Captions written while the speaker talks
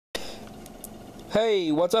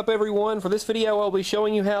Hey, what's up everyone? For this video I'll be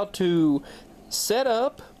showing you how to set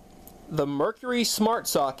up the Merkury Smart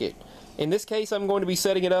Socket. In this case I'm going to be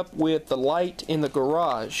setting it up with the light in the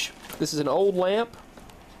garage. This is an old lamp.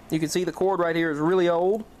 You can see the cord right here is really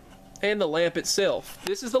old, and the lamp itself.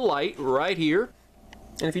 This is the light right here,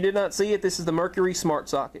 and if you did not see it, this is the Merkury Smart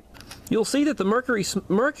Socket. You'll see that the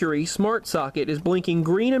Merkury Smart Socket is blinking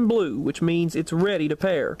green and blue, which means it's ready to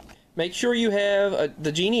pair. Make sure you have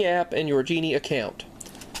the Genie app and your Genie account.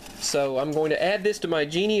 So I'm going to add this to my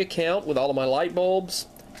Genie account with all of my light bulbs.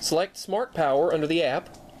 Select Smart Power under the app.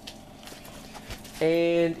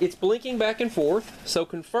 And it's blinking back and forth, so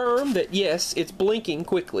confirm that yes, it's blinking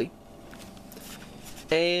quickly.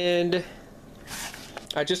 And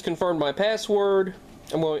I just confirmed my password.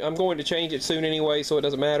 I'm going to change it soon anyway, so it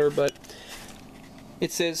doesn't matter, but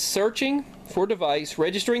it says searching for device,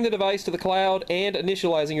 registering the device to the cloud, and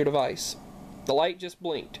initializing your device. The light just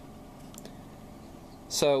blinked.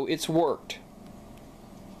 So it's worked.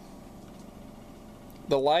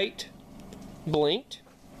 The light blinked.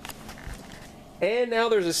 And now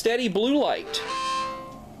there's a steady blue light.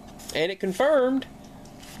 And it confirmed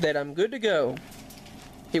that I'm good to go.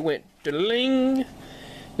 It went ding.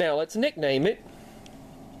 Now let's nickname it.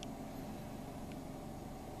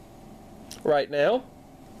 Right now.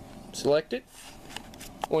 Select it.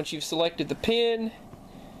 Once you've selected the pin,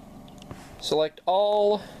 select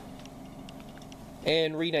all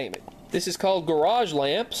and rename it. This is called Garage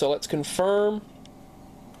Lamp, so let's confirm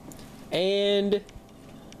and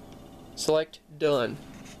select Done.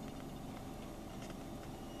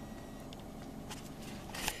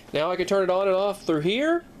 Now I can turn it on and off through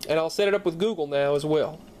here, and I'll set it up with Google now as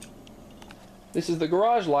well. This is the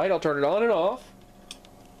garage light. I'll turn it on and off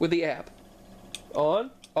with the app.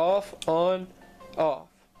 On, off, on, off.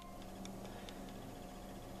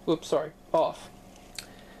 Whoops, sorry, off.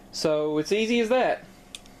 So it's easy as that.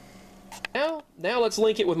 Now let's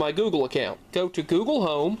link it with my Google account. Go to Google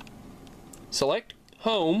Home, select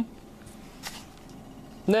Home.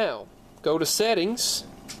 Now, go to Settings,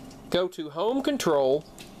 go to Home Control,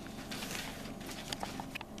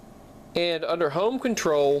 and under Home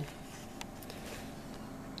Control,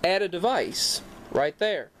 add a device right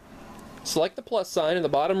there. Select the plus sign in the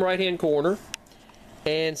bottom right hand corner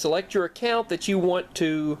and select your account that you want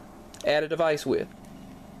to add a device with.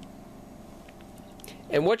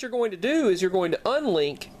 And what you're going to do is you're going to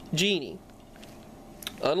unlink Genie.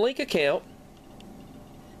 Unlink account.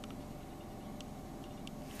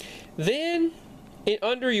 Then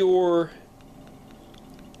under your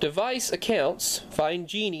device accounts, find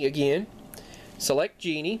Genie again. Select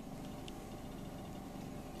Genie.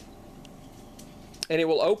 And it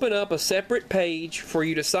will open up a separate page for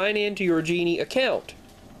you to sign in to your Genie account.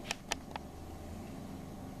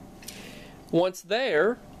 Once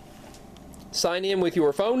there, sign in with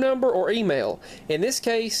your phone number or email. In this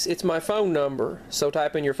case, it's my phone number, so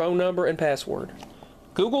type in your phone number and password.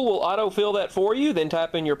 Google will autofill that for you, then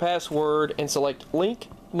type in your password and select Link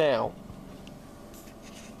Now.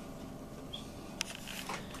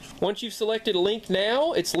 Once you've selected Link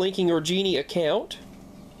Now, it's linking your Genie account.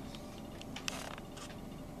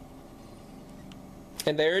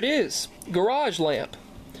 And there it is, Garage Lamp.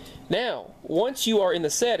 Now, once you are in the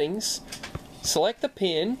settings, select the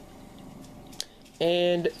pin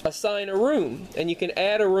and assign a room. And you can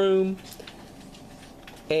add a room,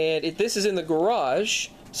 and this is in the garage,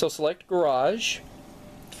 so select Garage.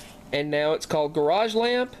 And now it's called Garage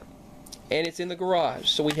Lamp, and it's in the garage.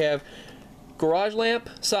 So we have Garage Lamp,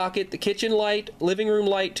 Socket, the kitchen light, living room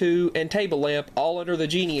light 2, and table lamp all under the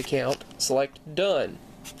Genie account. Select Done.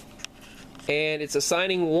 And it's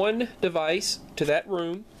assigning one device to that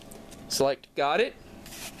room. Select Got It.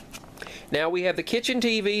 Now we have the kitchen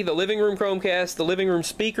TV, the living room Chromecast, the living room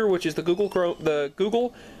speaker, which is the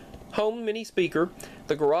Google Home Mini speaker,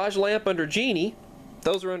 the garage lamp under Genie.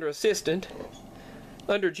 Those are under Assistant.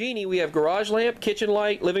 Under Genie we have garage lamp, kitchen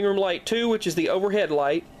light, living room light 2, which is the overhead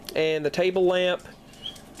light, and the table lamp,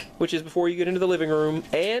 which is before you get into the living room,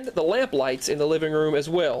 and the lamp lights in the living room as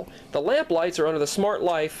well. The lamp lights are under the Smart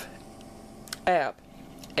Life app,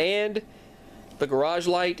 and the garage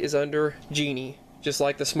light is under Genie, just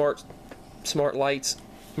like the smart lights,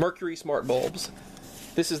 Merkury smart bulbs.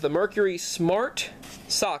 This is the Merkury Smart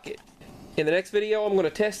Socket. In the next video I'm going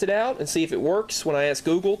to test it out and see if it works when I ask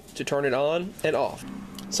Google to turn it on and off.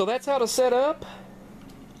 So that's how to set up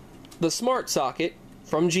the Smart Socket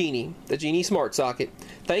from Genie, the Genie Smart Socket.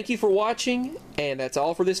 Thank you for watching, and that's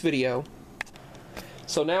all for this video.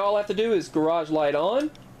 So now all I have to do is garage light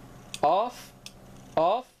on, off,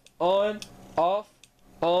 off, on, off,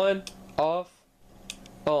 on, off,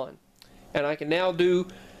 on. And I can now do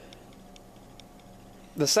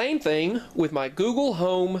the same thing with my Google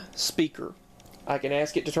Home speaker. I can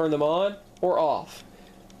ask it to turn them on or off.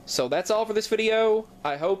 So that's all for this video.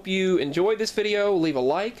 I hope you enjoyed this video. Leave a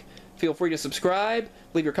like. Feel free to subscribe.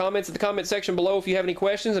 Leave your comments in the comment section below if you have any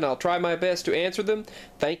questions, and I'll try my best to answer them.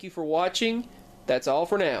 Thank you for watching. That's all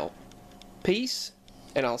for now. Peace,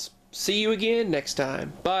 and I'll see you again next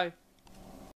time. Bye.